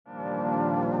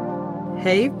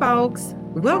Hey, folks,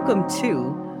 welcome to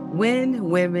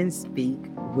When Women Speak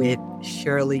with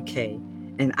Shirley K.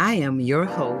 And I am your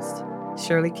host,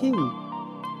 Shirley King.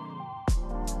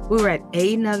 We're at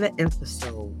another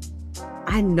episode.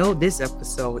 I know this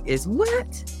episode is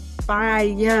what?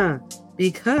 Fire.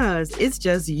 Because it's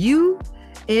just you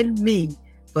and me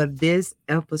for this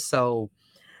episode.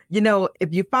 You know,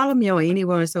 if you follow me on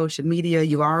anywhere on social media,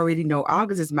 you already know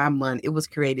August is my month. It was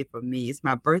created for me. It's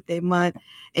my birthday month.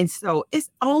 And so it's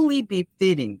only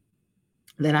befitting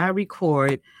that I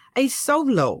record a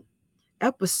solo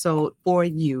episode for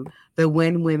you, the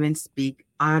When Women Speak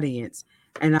audience.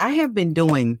 And I have been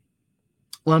doing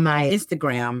on my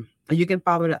Instagram, you can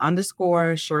follow the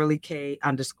 _ Shirley K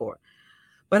 _.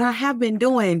 But I have been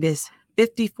doing this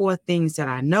 54 things that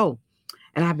I know.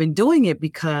 And I've been doing it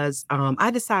because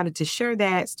I decided to share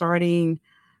that starting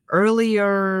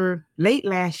late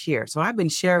last year. So I've been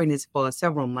sharing this for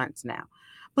several months now.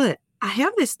 But I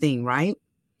have this thing, right?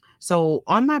 So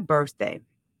on my birthday,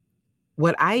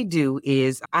 what I do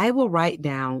is I will write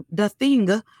down the thing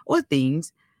or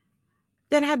things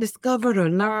that I discovered or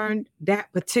learned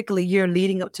that particular year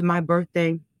leading up to my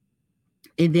birthday.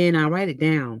 And then I write it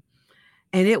down.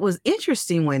 And it was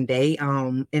interesting one day.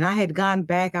 And I had gone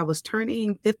back, I was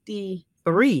turning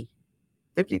 53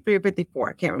 or 54,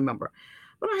 I can't remember.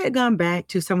 But I had gone back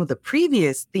to some of the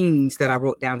previous things that I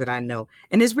wrote down that I know.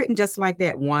 And it's written just like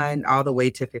that, 1 all the way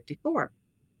to 54.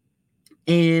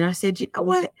 And I said, you know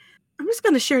what? I'm just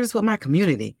going to share this with my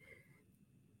community.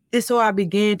 And so I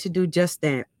began to do just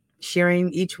that,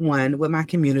 sharing each one with my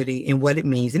community and what it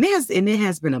means. And it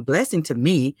has been a blessing to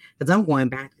me because I'm going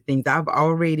back to things I've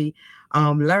already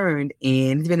learned,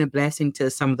 and it's been a blessing to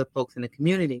some of the folks in the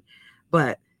community.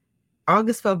 But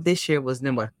August 12th this year was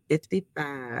number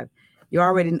 55.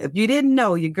 If you didn't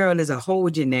know, your girl is a whole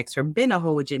Gen Xer, been a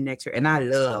whole Gen Xer, and I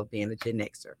love being a Gen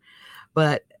Xer.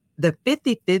 But the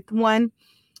 55th one,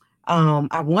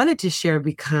 I wanted to share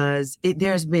because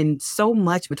there's been so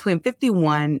much between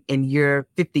 51 and year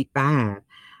 55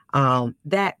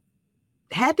 that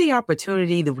had the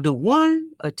opportunity to do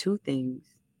one or two things: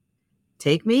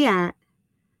 take me out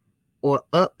or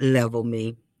up level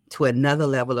me to another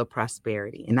level of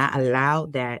prosperity. And I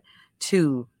allowed that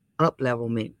to up level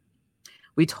me.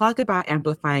 We talk about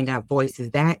amplifying our voices.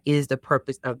 That is the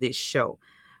purpose of this show.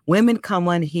 Women come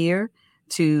on here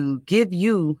to give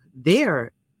you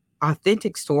their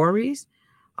authentic stories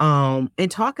and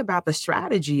talk about the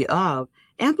strategy of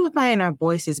amplifying our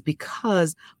voices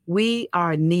because we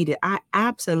are needed. I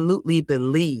absolutely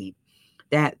believe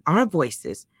that our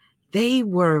voices, they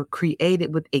were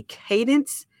created with a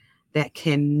cadence that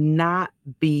cannot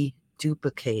be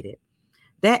duplicated.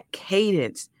 That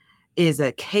cadence is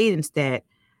a cadence that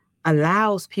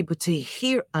allows people to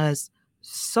hear us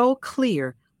so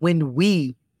clear when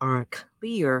we are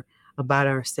clear about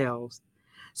ourselves.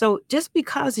 So just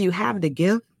because you have the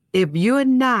gift, if you're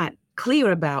not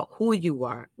clear about who you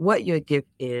are, what your gift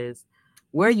is,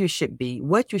 where you should be,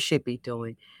 what you should be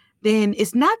doing, then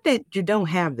it's not that you don't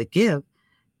have the gift.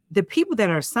 The people that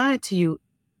are assigned to you,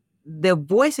 the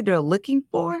voice that they're looking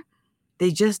for, they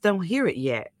just don't hear it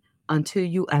yet until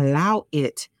you allow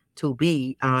it to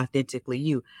be authentically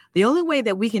you. The only way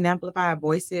that we can amplify our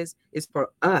voices is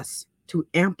for us to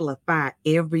amplify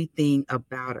everything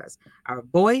about us. Our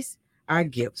voice, our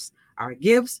gifts,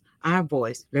 our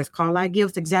voice. Let's call our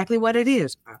gifts exactly what it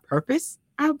is: our purpose,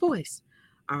 our voice,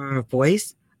 our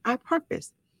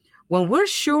purpose. When we're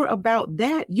sure about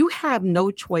that, you have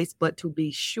no choice but to be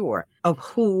sure of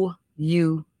who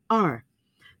you are.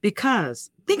 Because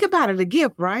think about it, a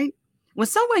gift, right? When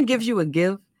someone gives you a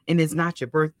gift and it's not your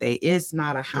birthday, it's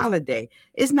not a holiday,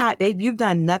 it's not, you've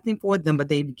done nothing for them, but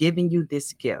they've given you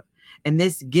this gift. And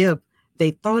this gift,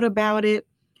 they thought about it.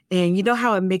 And you know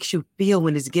how it makes you feel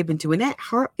when it's given to you. And that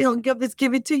heartfelt gift is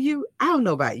given to you. I don't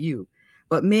know about you,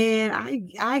 but man,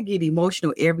 I get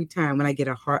emotional every time when I get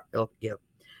a heartfelt gift.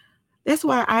 That's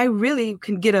why I really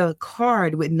can get a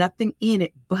card with nothing in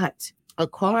it but a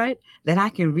card that I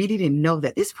can read it and know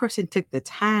that this person took the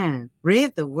time,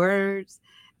 read the words,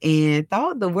 and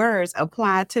thought the words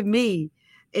applied to me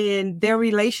and their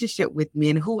relationship with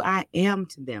me and who I am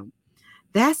to them.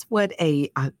 That's what a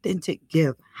authentic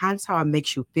gift, that's how it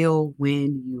makes you feel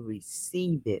when you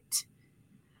receive it.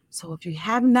 So if you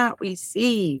have not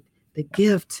received the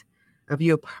gift of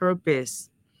your purpose,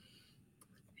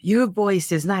 your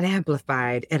voice is not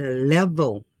amplified at a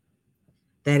level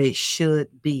that it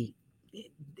should be.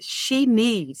 She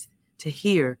needs to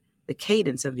hear the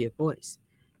cadence of your voice.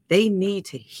 They need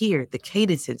to hear the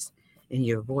cadences in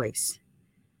your voice.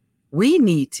 We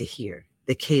need to hear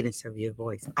the cadence of your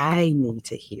voice. I need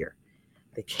to hear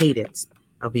the cadence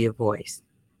of your voice.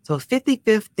 So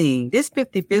 55th thing, this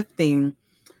 55th thing,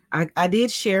 I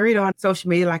did share it on social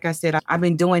media. Like I said, I've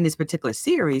been doing this particular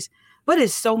series, but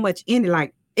it's so much in it.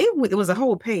 Like it was a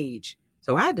whole page.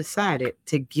 So I decided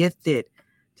to gift it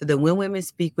to the When Women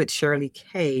Speak with Shirley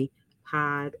K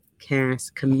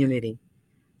podcast community.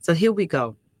 So here we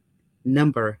go.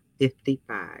 Number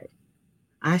 55.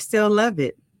 I still love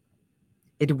it.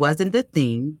 It wasn't the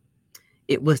thing.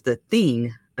 It was the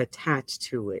thing attached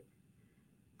to it.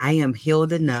 I am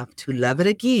healed enough to love it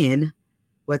again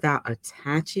without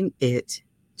attaching it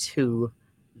to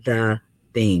the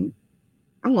thing.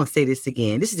 I'm going to say this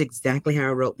again. This is exactly how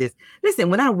I wrote this.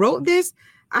 Listen, when I wrote this,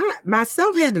 I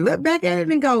myself had to look back at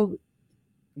it and go,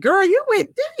 girl, you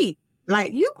went deep.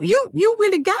 Like you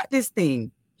really got this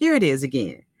thing. Here it is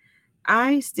again.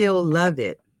 I still love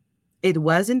it. It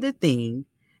wasn't the thing.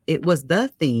 It was the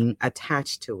thing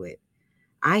attached to it.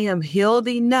 I am healed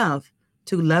enough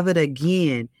to love it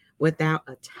again without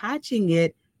attaching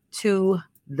it to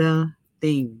the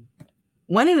thing.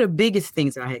 One of the biggest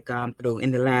things I had gone through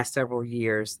in the last several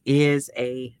years is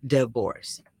a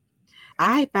divorce.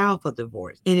 I filed for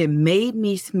divorce and it made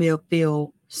me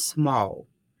feel small.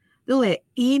 Don't let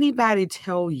anybody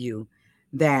tell you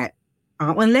that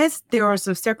unless there are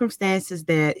some circumstances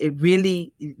that it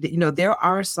really, there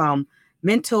are some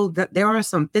there are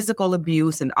some physical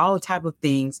abuse and all type of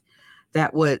things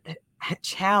that would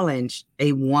challenge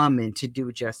a woman to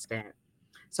do just that.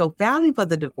 So filing for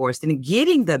the divorce and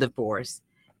getting the divorce,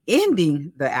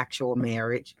 ending the actual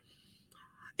marriage.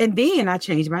 And then I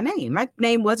changed my name. My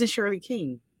name wasn't Shirley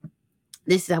King.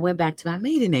 I went back to my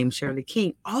maiden name, Shirley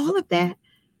King. All of that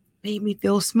made me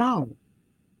feel small.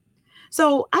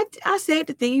 So I said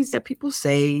the things that people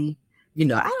say,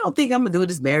 I don't think I'm going to do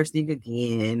this marriage thing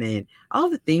again. And all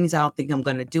the things I don't think I'm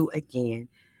going to do again.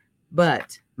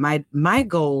 But my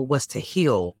goal was to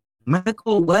heal. My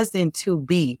goal wasn't to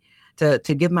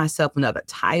give myself another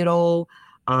title,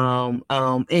 and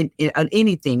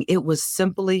anything. It was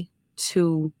simply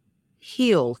to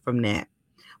heal from that,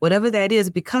 whatever that is,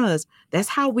 because that's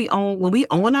how when we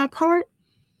own our part,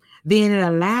 then it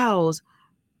allows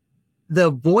the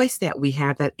voice that we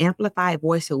have, that amplified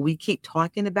voice that we keep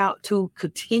talking about, to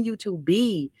continue to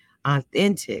be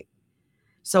authentic.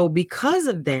 So because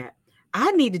of that,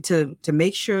 I needed to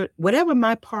make sure whatever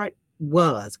my part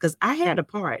was, because I had a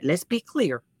part, let's be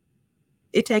clear.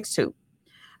 It takes two.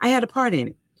 I had a part in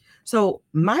it. So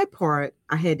my part,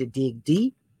 I had to dig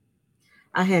deep.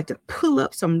 I had to pull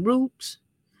up some roots.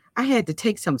 I had to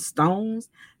take some stones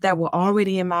that were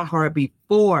already in my heart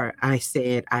before I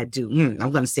said I do.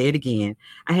 I'm going to say it again.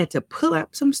 I had to pull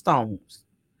up some stones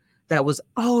that was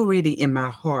already in my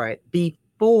heart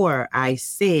before I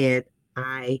said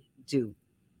I do.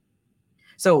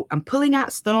 So I'm pulling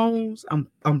out stones.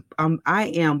 I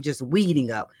am just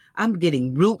weeding up. I'm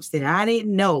getting roots that I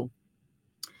didn't know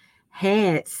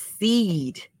had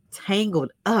seed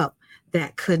tangled up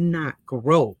that could not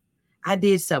grow. I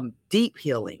did some deep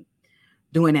healing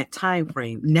during that time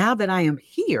frame. Now that I am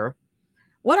here,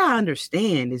 what I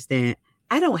understand is that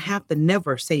I don't have to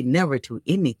never say never to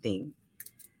anything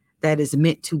that is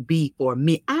meant to be for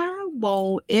me. I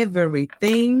want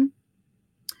everything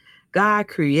God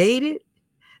created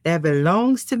that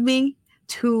belongs to me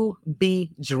to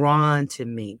be drawn to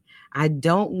me. I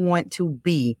don't want to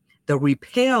be the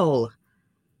repel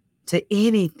to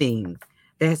anything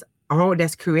that's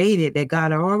created that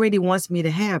God already wants me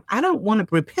to have. I don't want to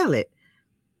repel it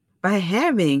by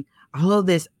having all of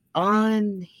this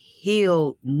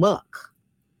unhealed muck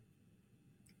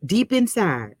deep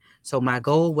inside. So my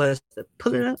goal was to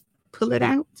pull it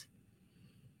out,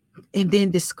 and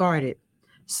then discard it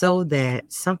so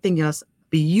that something else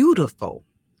beautiful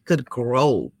could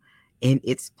grow in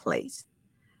its place.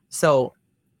 So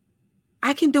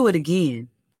I can do it again.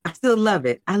 I still love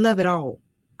it. I love it all.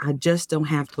 I just don't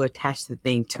have to attach the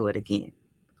thing to it again.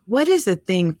 What is the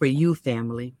thing for you,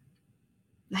 family?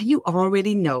 Now you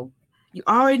already know. You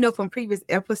already know from previous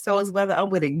episodes, whether I'm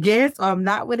with a guest or I'm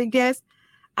not with a guest,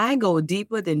 I go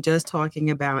deeper than just talking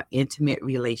about intimate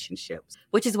relationships,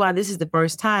 which is why this is the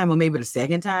first time, or maybe the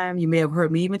second time, you may have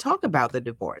heard me even talk about the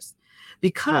divorce,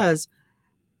 because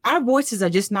our voices are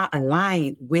just not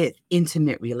aligned with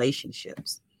intimate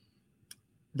relationships.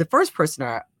 The first person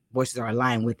our voices are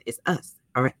aligned with is us,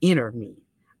 our inner me,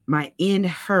 my in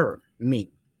her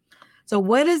me. So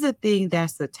what is the thing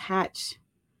that's attached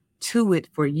to it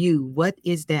for you? What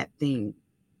is that thing?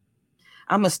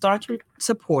 I'm a staunch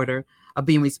supporter of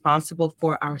being responsible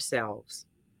for ourselves.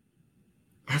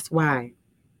 That's why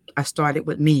I started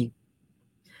with me.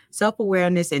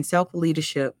 Self-awareness and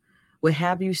self-leadership will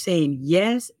have you saying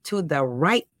yes to the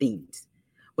right things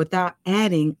without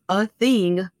adding a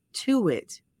thing to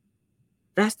it.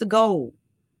 That's the goal.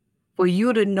 For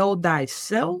you to know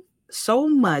thyself so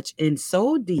much and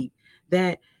so deep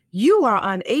that you are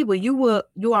unable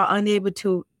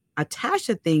to attach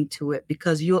a thing to it,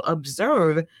 because you'll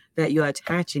observe that you're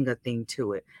attaching a thing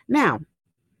to it. Now,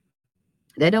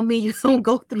 that don't mean you don't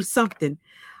go through something,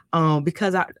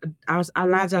 because our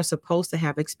lives are supposed to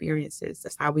have experiences.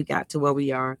 That's how we got to where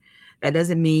we are. That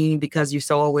doesn't mean because you're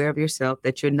so aware of yourself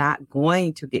that you're not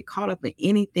going to get caught up in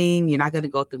anything. You're not going to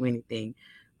go through anything.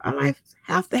 Our life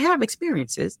have to have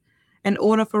experiences in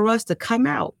order for us to come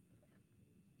out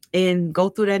and go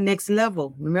through that next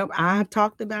level. Remember, I've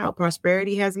talked about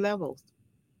prosperity has levels.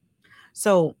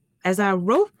 So as I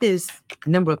wrote this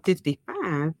number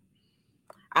 55,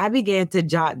 I began to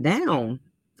jot down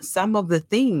some of the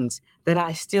things that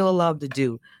I still love to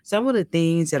do, some of the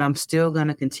things that I'm still going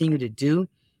to continue to do,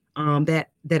 that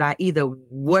I either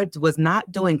was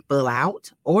not doing full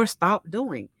out or stopped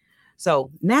doing.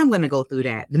 So now I'm going to go through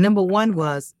that. The number one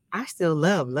was, I still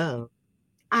love love.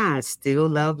 I still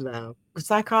love love.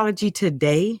 Psychology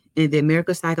Today and the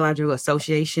American Psychological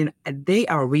Association, they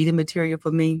are reading material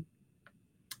for me,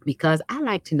 because I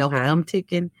like to know how I'm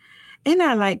ticking, and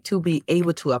I like to be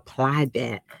able to apply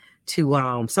that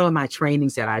to some of my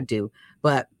trainings that I do.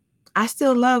 But I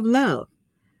still love love.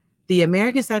 The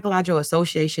American Psychological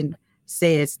Association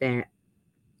says that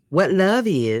what love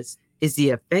is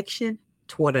the affection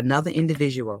toward another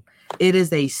individual. It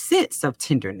is a sense of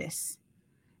tenderness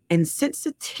and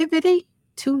sensitivity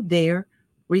to their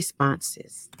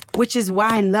responses, which is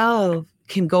why love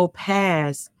can go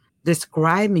past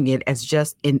describing it as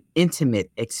just an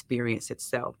intimate experience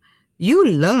itself. You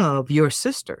love your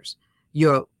sisters,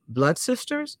 your blood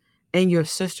sisters, and your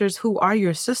sisters who are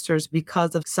your sisters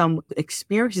because of some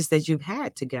experiences that you've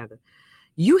had together.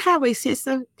 You have a sense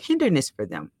of tenderness for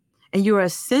them, and you are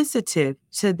sensitive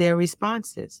to their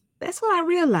responses. That's what I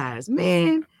realized.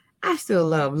 Man, I still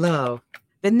love love.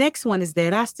 The next one is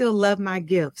that I still love my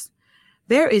gifts.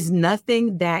 There is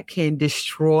nothing that can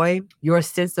destroy your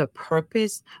sense of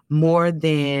purpose more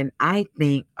than, I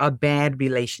think, a bad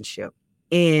relationship.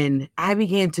 And I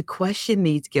began to question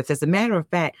these gifts. As a matter of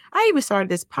fact, I even started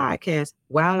this podcast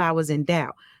while I was in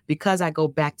doubt, because I go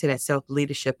back to that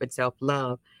self-leadership and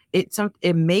self-love.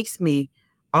 It makes me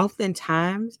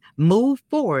oftentimes move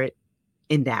forward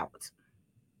in doubt,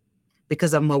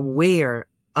 because I'm aware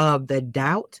of the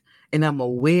doubt, and I'm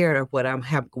aware of what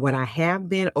I have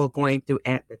been or going through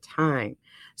at the time.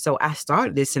 So I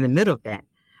started this in the middle of that.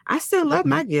 I still love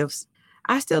my gifts.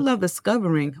 I still love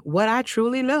discovering what I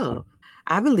truly love.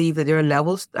 I believe that there are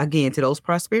levels, again, to those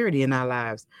prosperity in our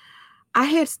lives. I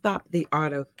had stopped the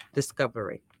art of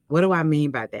discovery. What do I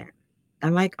mean by that? I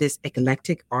like this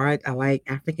eclectic art. I like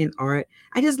African art.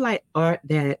 I just like art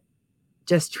that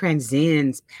just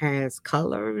transcends past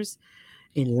colors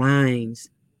and lines.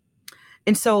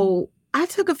 And so I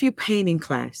took a few painting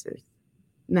classes.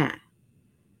 Now,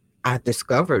 I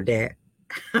discovered that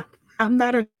I'm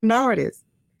not an artist,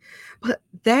 but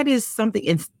that is something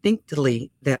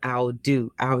instinctively that I'll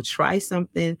do. I'll try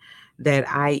something that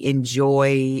I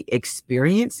enjoy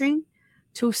experiencing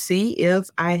to see if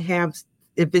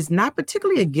it's not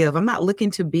particularly a gift. I'm not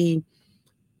looking to be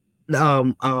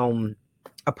a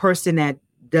person that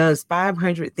does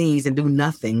 500 things and do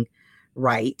nothing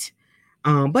right.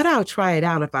 But I'll try it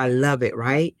out if I love it,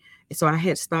 right? And so I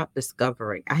had stopped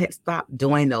discovering. I had stopped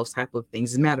doing those type of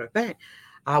things. As a matter of fact,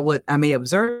 I may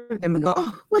observe them and go,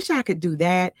 oh, wish I could do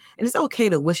that. And it's okay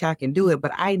to wish I can do it.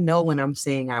 But I know when I'm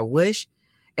saying I wish,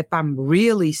 if I'm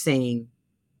really saying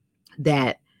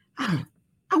that, I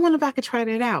wonder if I could try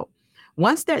that out.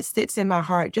 Once that sits in my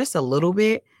heart just a little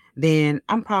bit, then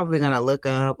I'm probably going to look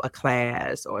up a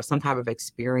class or some type of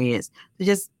experience to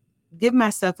just give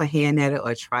myself a hand at it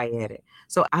or try at it.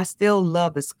 So I still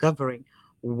love discovering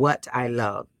what I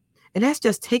love. And that's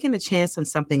just taking a chance on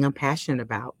something I'm passionate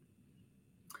about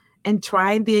and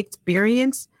trying the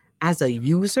experience as a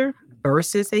user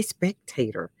versus a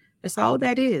spectator. That's all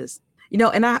that is.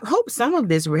 And I hope some of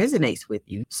this resonates with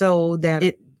you so that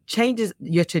it changes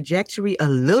your trajectory a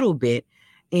little bit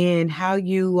in how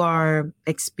you are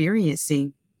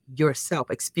experiencing yourself,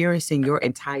 experiencing your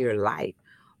entire life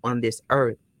on this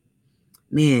earth.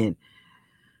 Man,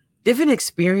 different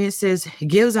experiences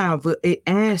it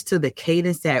adds to the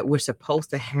cadence that we're supposed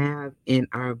to have in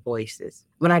our voices.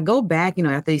 When I go back,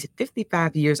 after these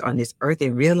 55 years on this earth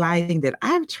and realizing that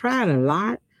I've tried a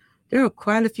lot, there are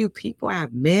quite a few people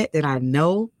I've met that I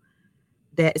know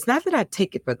that it's not that I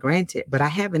take it for granted, but I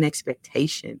have an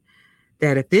expectation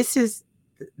that if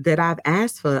that I've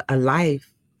asked for a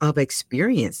life of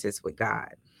experiences with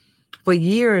God. For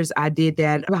years, I did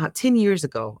that. About 10 years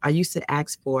ago, I used to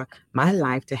ask for my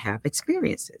life to have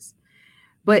experiences.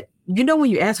 But when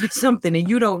you ask for something and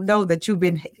you don't know that you've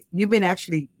been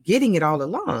actually getting it all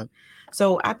along.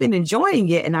 So I've been enjoying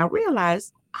it, and I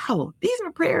realized, oh, these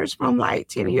are prayers from like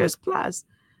 10 years plus.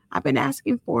 I've been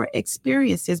asking for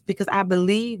experiences because I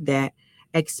believe that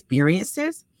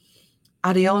experiences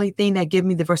are the only thing that give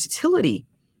me the versatility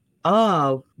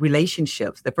of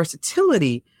relationships, the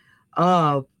versatility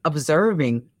of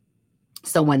observing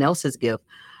someone else's gift,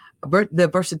 the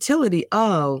versatility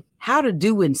of how to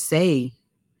do and say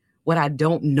what I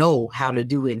don't know how to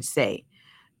do and say.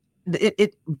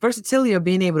 Versatility of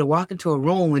being able to walk into a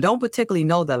room and don't particularly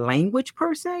know the language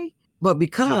per se, but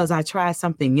because I tried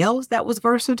something else that was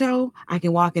versatile, I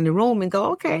can walk in the room and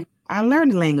go, okay, I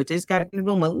learned the language. I just got in the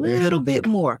room a little bit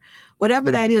more.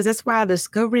 Whatever that is, that's why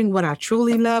discovering what I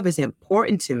truly love is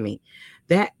important to me.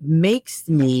 That makes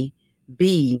me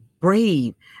be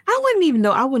brave.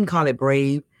 I wouldn't call it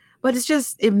brave, but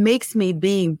it makes me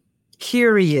be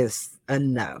curious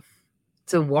enough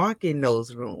to walk in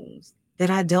those rooms that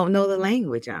I don't know the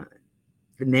language on.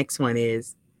 The next one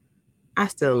is I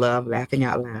still love laughing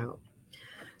out loud.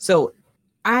 So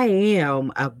I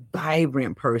am a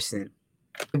vibrant person.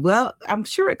 Well, I'm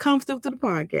sure it comes through to the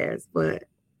podcast, but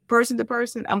person to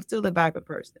person, I'm still a vibrant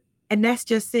person. And that's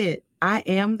just it. I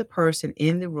am the person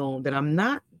in the room that I'm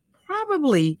not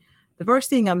probably the first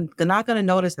thing I'm not going to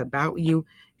notice about you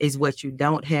is what you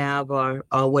don't have or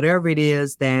whatever it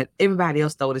is that everybody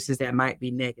else notices that might be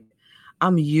negative.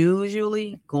 I'm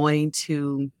usually going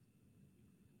to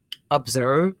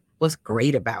observe what's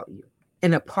great about you.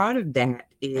 And a part of that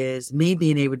is me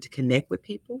being able to connect with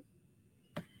people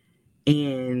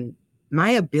and my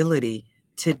ability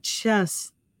to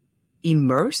just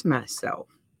immerse myself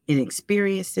in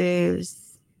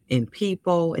experiences, in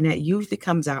people. And that usually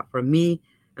comes out for me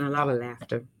and a lot of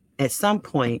laughter. At some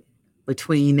point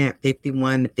between that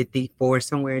 51 to 54,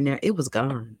 somewhere in there, it was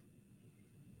gone.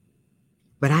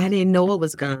 But I didn't know it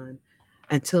was gone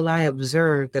until I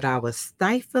observed that I was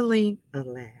stifling a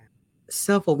laugh.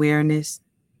 Self-awareness,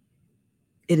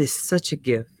 it is such a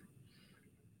gift.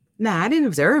 Now, I didn't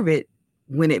observe it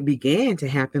when it began to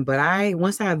happen, but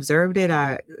once I observed it,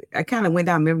 I kind of went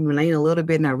down memory lane a little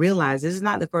bit, and I realized this is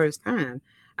not the first time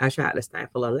I tried to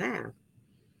stifle a laugh.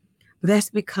 But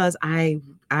that's because I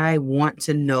want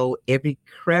to know every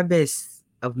crevice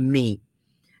of me.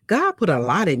 God put a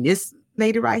lot in this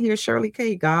lady right here, Shirley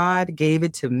K. God gave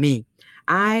it to me.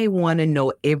 I want to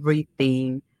know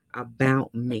everything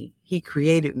about me. He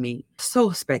created me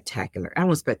so spectacular. I'm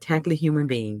a spectacular human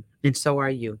being, and so are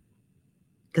you.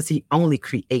 Because he only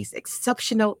creates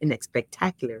exceptional and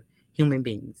spectacular human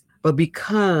beings. But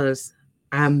because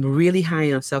I'm really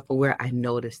high on self-aware, I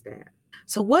noticed that.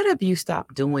 So what have you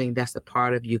stopped doing that's a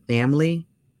part of you, family?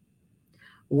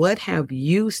 What have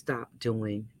you stopped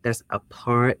doing that's a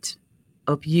part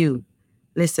of you?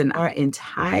 Listen, our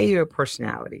entire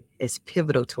personality is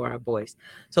pivotal to our voice.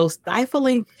 So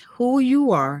stifling who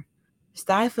you are,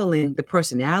 stifling the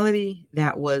personality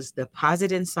that was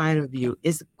deposited inside of you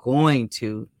is going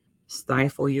to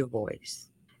stifle your voice.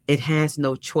 It has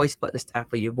no choice but to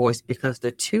stifle your voice because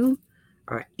the two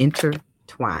are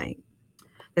intertwined.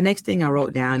 The next thing I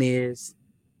wrote down is,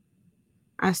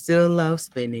 I still love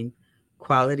spending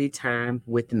quality time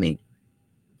with me.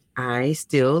 I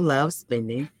still love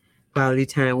spending quality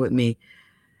time with me.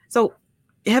 So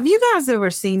have you guys ever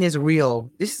seen this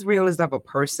reel? This reel is of a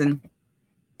person.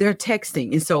 They're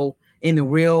texting. And so in the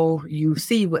reel, you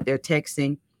see what they're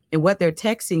texting. And what they're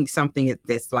texting something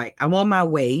that's like, I'm on my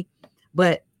way.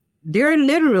 But they're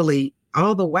literally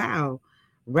all the while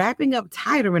wrapping up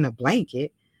tighter in a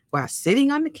blanket while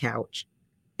sitting on the couch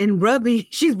and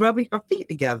she's rubbing her feet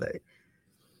together.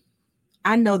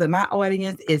 I know that my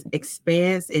audience is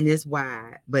expansive and is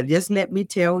wide, but just let me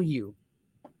tell you,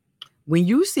 when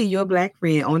you see your Black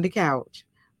friend on the couch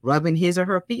rubbing his or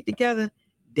her feet together,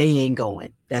 they ain't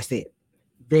going. That's it.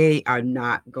 They are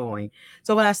not going.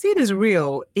 So when I see this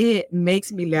reel, it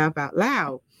makes me laugh out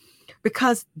loud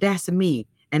because that's me.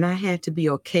 And I had to be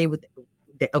okay with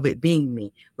it being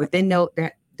me. Within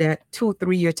that 2 or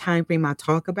 3 year time frame I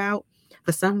talk about,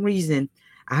 for some reason,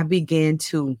 I began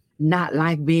to not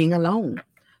like being alone.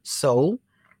 So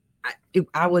you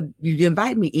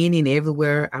invite me in and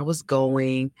everywhere I was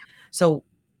going. So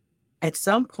at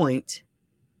some point,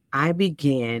 I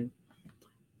began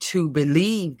to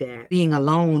believe that being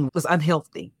alone was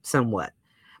unhealthy somewhat.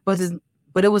 But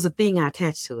it was a thing I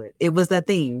attached to it. It was that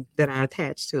thing that I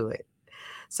attached to it.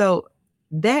 So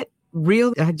that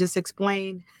reel I just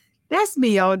explained, that's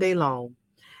me all day long.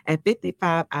 At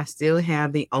 55, I still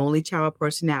have the only child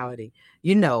personality,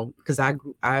 because I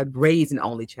raised an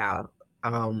only child.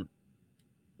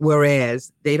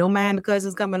 Whereas they don't mind the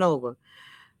cousins coming over,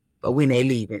 but when they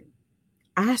leaving,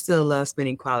 I still love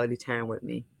spending quality time with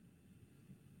me.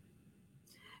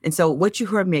 And so what you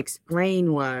heard me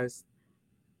explain was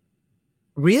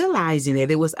realizing that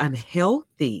it was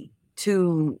unhealthy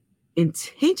to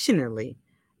intentionally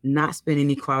not spend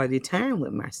any quality time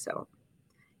with myself.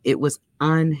 It was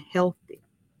unhealthy.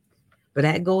 But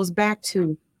that goes back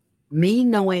to me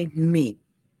knowing me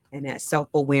and that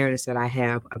self-awareness that I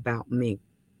have about me.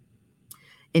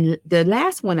 And the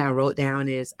last one I wrote down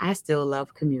is, I still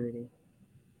love community.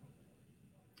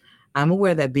 I'm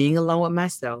aware that being alone with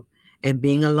myself and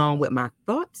being alone with my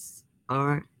thoughts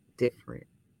are different.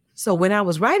 So when I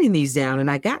was writing these down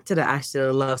and I got to the I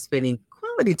still love spending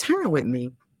quality time with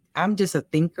me, I'm just a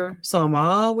thinker. So I'm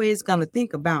always going to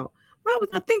think about, why was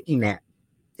I thinking that?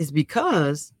 It's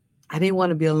because I didn't want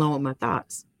to be alone with my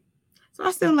thoughts. So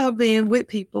I still love being with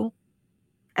people.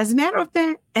 As a matter of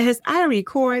fact, as I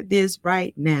record this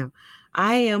right now,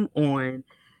 I am on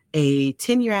a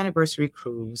 10-year anniversary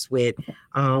cruise with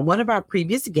one of our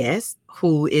previous guests,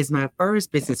 who is my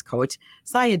first business coach,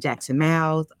 Saya Jackson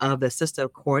Miles of the Sister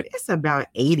Accord. It's about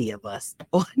 80 of us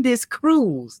on this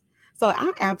cruise. So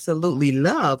I absolutely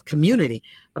love community,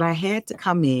 but I had to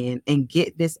come in and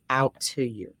get this out to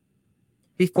you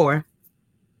before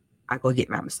I go get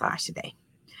my massage today.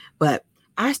 But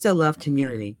I still love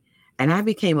community. And I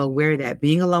became aware that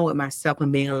being alone with myself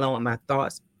and being alone with my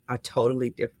thoughts are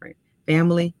totally different.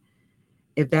 Family,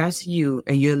 if that's you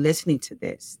and you're listening to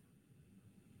this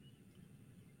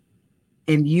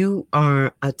and you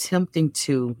are attempting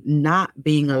to not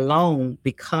being alone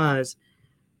because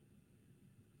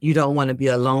you don't want to be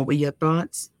alone with your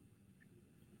thoughts,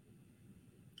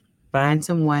 find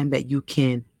someone that you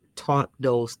can talk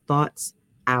those thoughts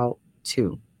out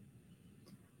to.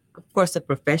 Of course, a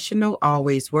professional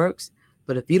always works,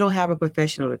 but if you don't have a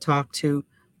professional to talk to,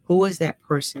 who is that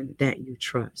person that you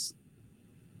trust?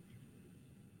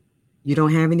 You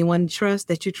don't have anyone to trust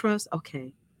that you trust?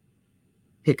 Okay.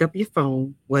 Pick up your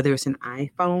phone, whether it's an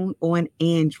iPhone or an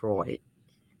Android.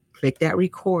 Click that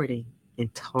recording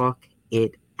and talk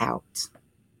it out.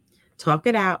 Talk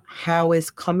it out how it's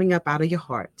coming up out of your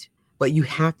heart. But you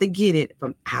have to get it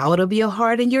from out of your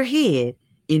heart and your head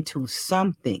into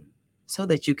something so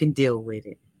that you can deal with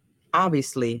it.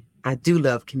 Obviously, I do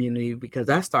love community because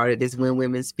I started this When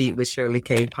Women Speak with Shirley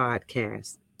K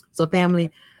podcast. So family,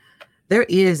 there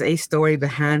is a story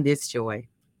behind this joy.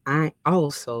 I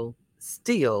also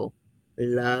still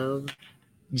love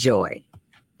joy.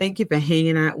 Thank you for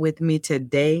hanging out with me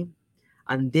today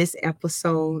on this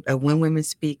episode of When Women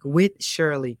Speak with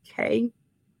Shirley K.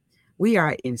 We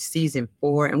are in season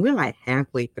 4 and we're like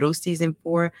halfway through season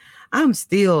 4. I'm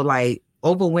still like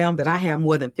overwhelmed that I have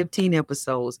more than 15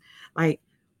 episodes. Like,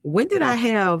 when did I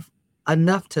have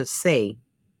enough to say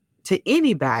to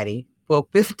anybody for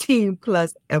 15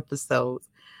 plus episodes?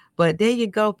 But there you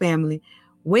go, family.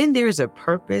 When there's a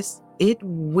purpose, it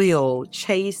will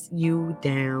chase you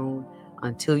down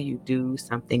until you do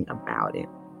something about it.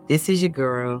 This is your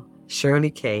girl,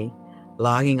 Shirley K,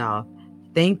 logging off.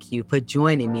 Thank you for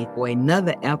joining me for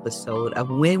another episode of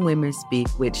When Women Speak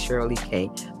with Shirley K,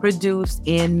 produced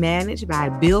and managed by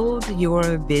Build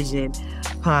Your Vision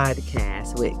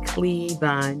podcast with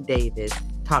Cleavon Davis.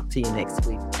 Talk to you next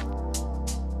week.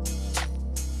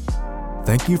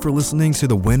 Thank you for listening to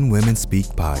the When Women Speak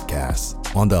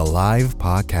podcast on the Alive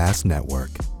Podcast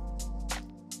Network.